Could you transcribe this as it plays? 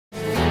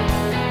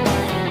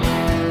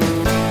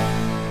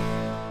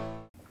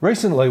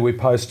Recently we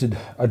posted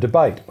a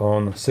debate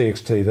on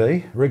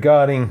CXTV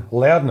regarding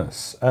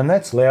loudness, and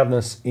that's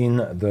loudness in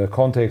the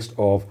context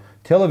of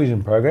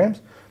television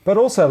programs, but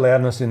also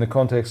loudness in the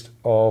context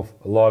of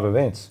live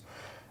events.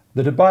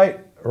 The debate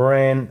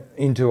ran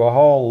into a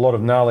whole lot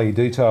of gnarly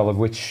detail, of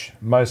which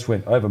most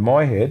went over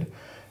my head,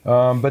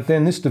 but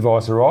then this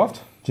device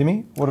arrived.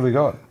 Jimmy, what have we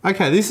got?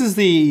 Okay, this is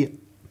the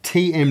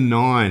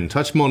TM9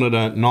 touch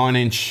monitor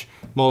 9-inch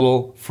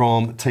model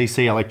from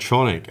TC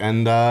Electronic,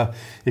 and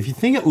if you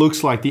think it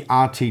looks like the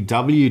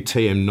RTW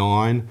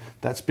TM9,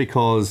 that's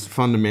because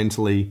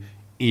fundamentally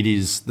it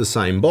is the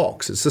same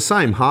box. It's the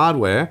same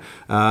hardware.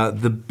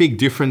 The big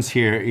difference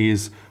here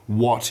is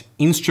what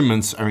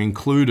instruments are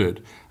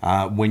included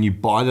when you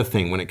buy the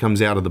thing, when it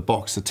comes out of the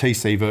box. The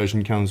TC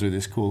version comes with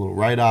this cool little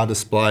radar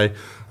display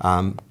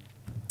and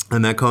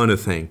that kind of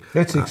thing.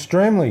 It's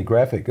extremely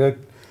graphic.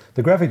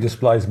 The graphic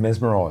display is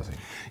mesmerising.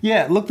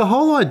 Yeah, look, the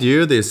whole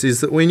idea of this is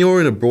that when you're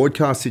in a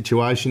broadcast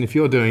situation, if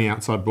you're doing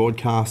outside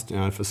broadcast, you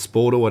know, for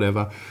sport or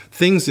whatever,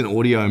 things in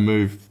audio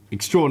move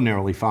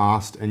extraordinarily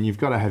fast, and you've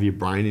got to have your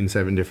brain in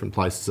 7 different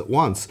places at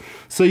once.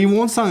 So you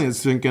want something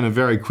that's going to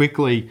very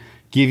quickly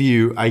give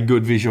you a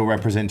good visual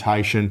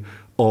representation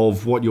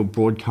of what your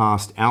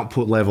broadcast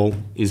output level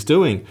is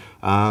doing.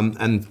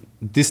 And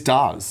this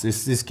does.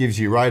 This gives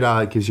you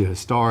radar, it gives you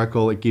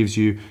historical, it gives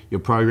you your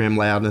program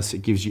loudness, it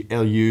gives you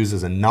LUs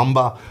as a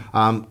number.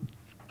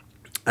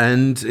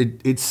 And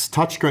it's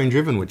touchscreen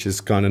driven, which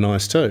is kind of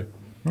nice too.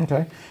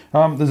 Okay.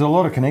 There's a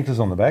lot of connectors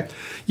on the back.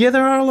 Yeah,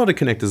 there are a lot of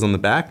connectors on the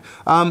back.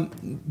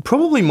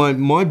 Probably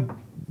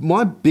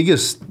my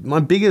biggest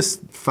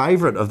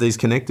favourite of these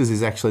connectors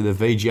is actually the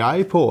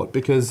VGA port,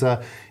 because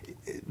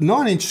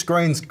 9-inch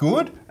screen's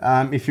good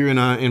if you're in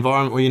an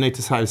environment where you need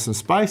to save some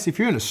space. If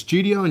you're in a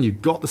studio and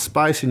you've got the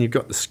space and you've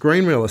got the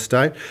screen real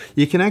estate,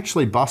 you can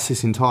actually bust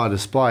this entire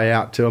display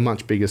out to a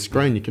much bigger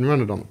screen. You can run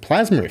it on a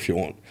plasma if you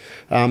want.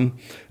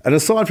 And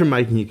aside from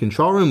making your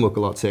control room look a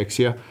lot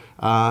sexier,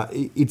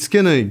 it's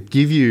going to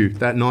give you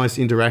that nice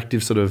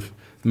interactive sort of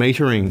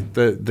metering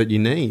that you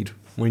need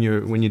when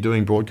you're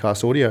doing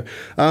broadcast audio.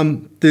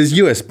 There's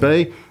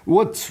USB.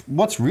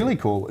 What's really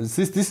cool is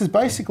this is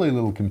basically a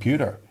little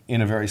computer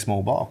in a very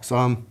small box.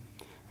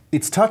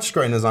 It's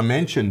touchscreen, as I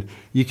mentioned.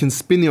 You can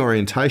spin the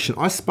orientation.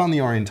 I spun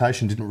the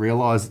orientation, didn't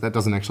realise that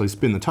doesn't actually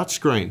spin the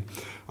touchscreen.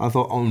 I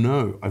thought, oh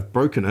no, I've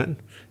broken it.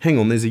 Hang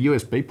on, there's a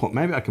USB port.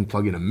 Maybe I can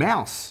plug in a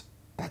mouse.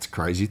 That's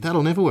crazy,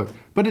 that'll never work.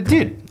 But it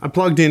did. I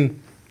plugged in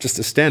just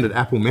a standard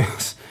Apple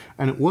mouse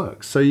and it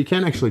works. So you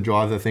can actually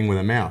drive the thing with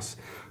a mouse.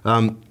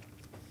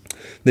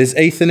 There's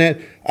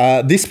Ethernet.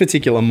 This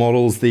particular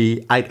model's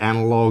the 8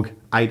 analog,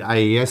 8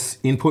 AES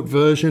input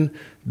version.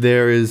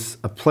 There is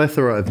a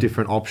plethora of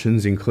different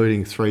options,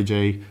 including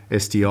 3G,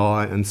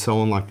 SDI, and so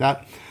on like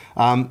that,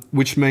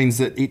 which means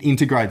that it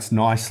integrates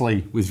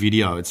nicely with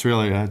video. It's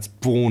really, it's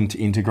born to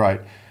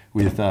integrate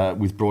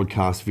with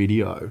broadcast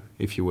video,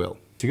 if you will.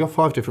 So you've got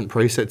 5 different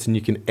presets and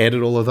you can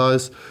edit all of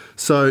those.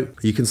 So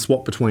you can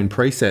swap between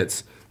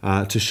presets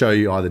to show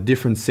you either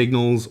different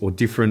signals or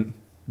different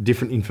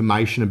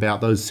information about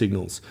those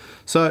signals.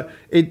 So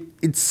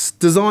it's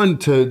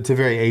designed to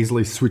very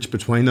easily switch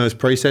between those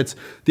presets.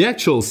 The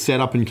actual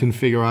setup and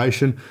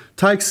configuration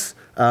takes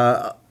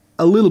a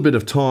little bit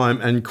of time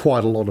and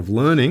quite a lot of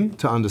learning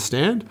to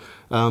understand.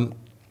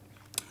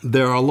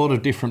 There are a lot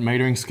of different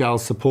metering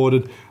scales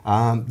supported.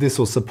 This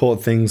will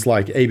support things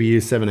like EBU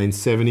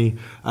 1770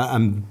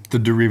 and the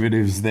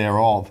derivatives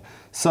thereof.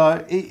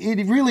 So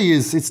it really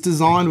is, it's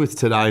designed with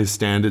today's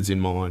standards in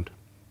mind.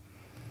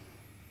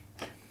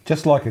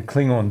 Just like a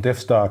Klingon Death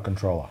Star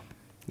controller.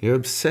 You're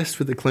obsessed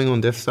with the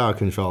Klingon Death Star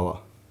controller.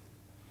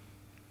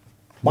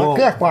 Warp,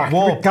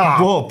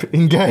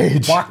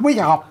 engage.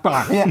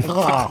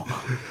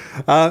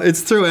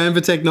 It's through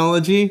Amber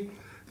technology.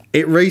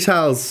 It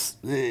retails,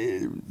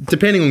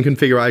 depending on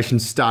configuration,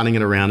 starting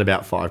at around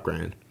about $5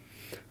 grand.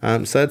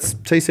 So that's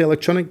TC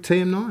Electronic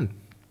TM9.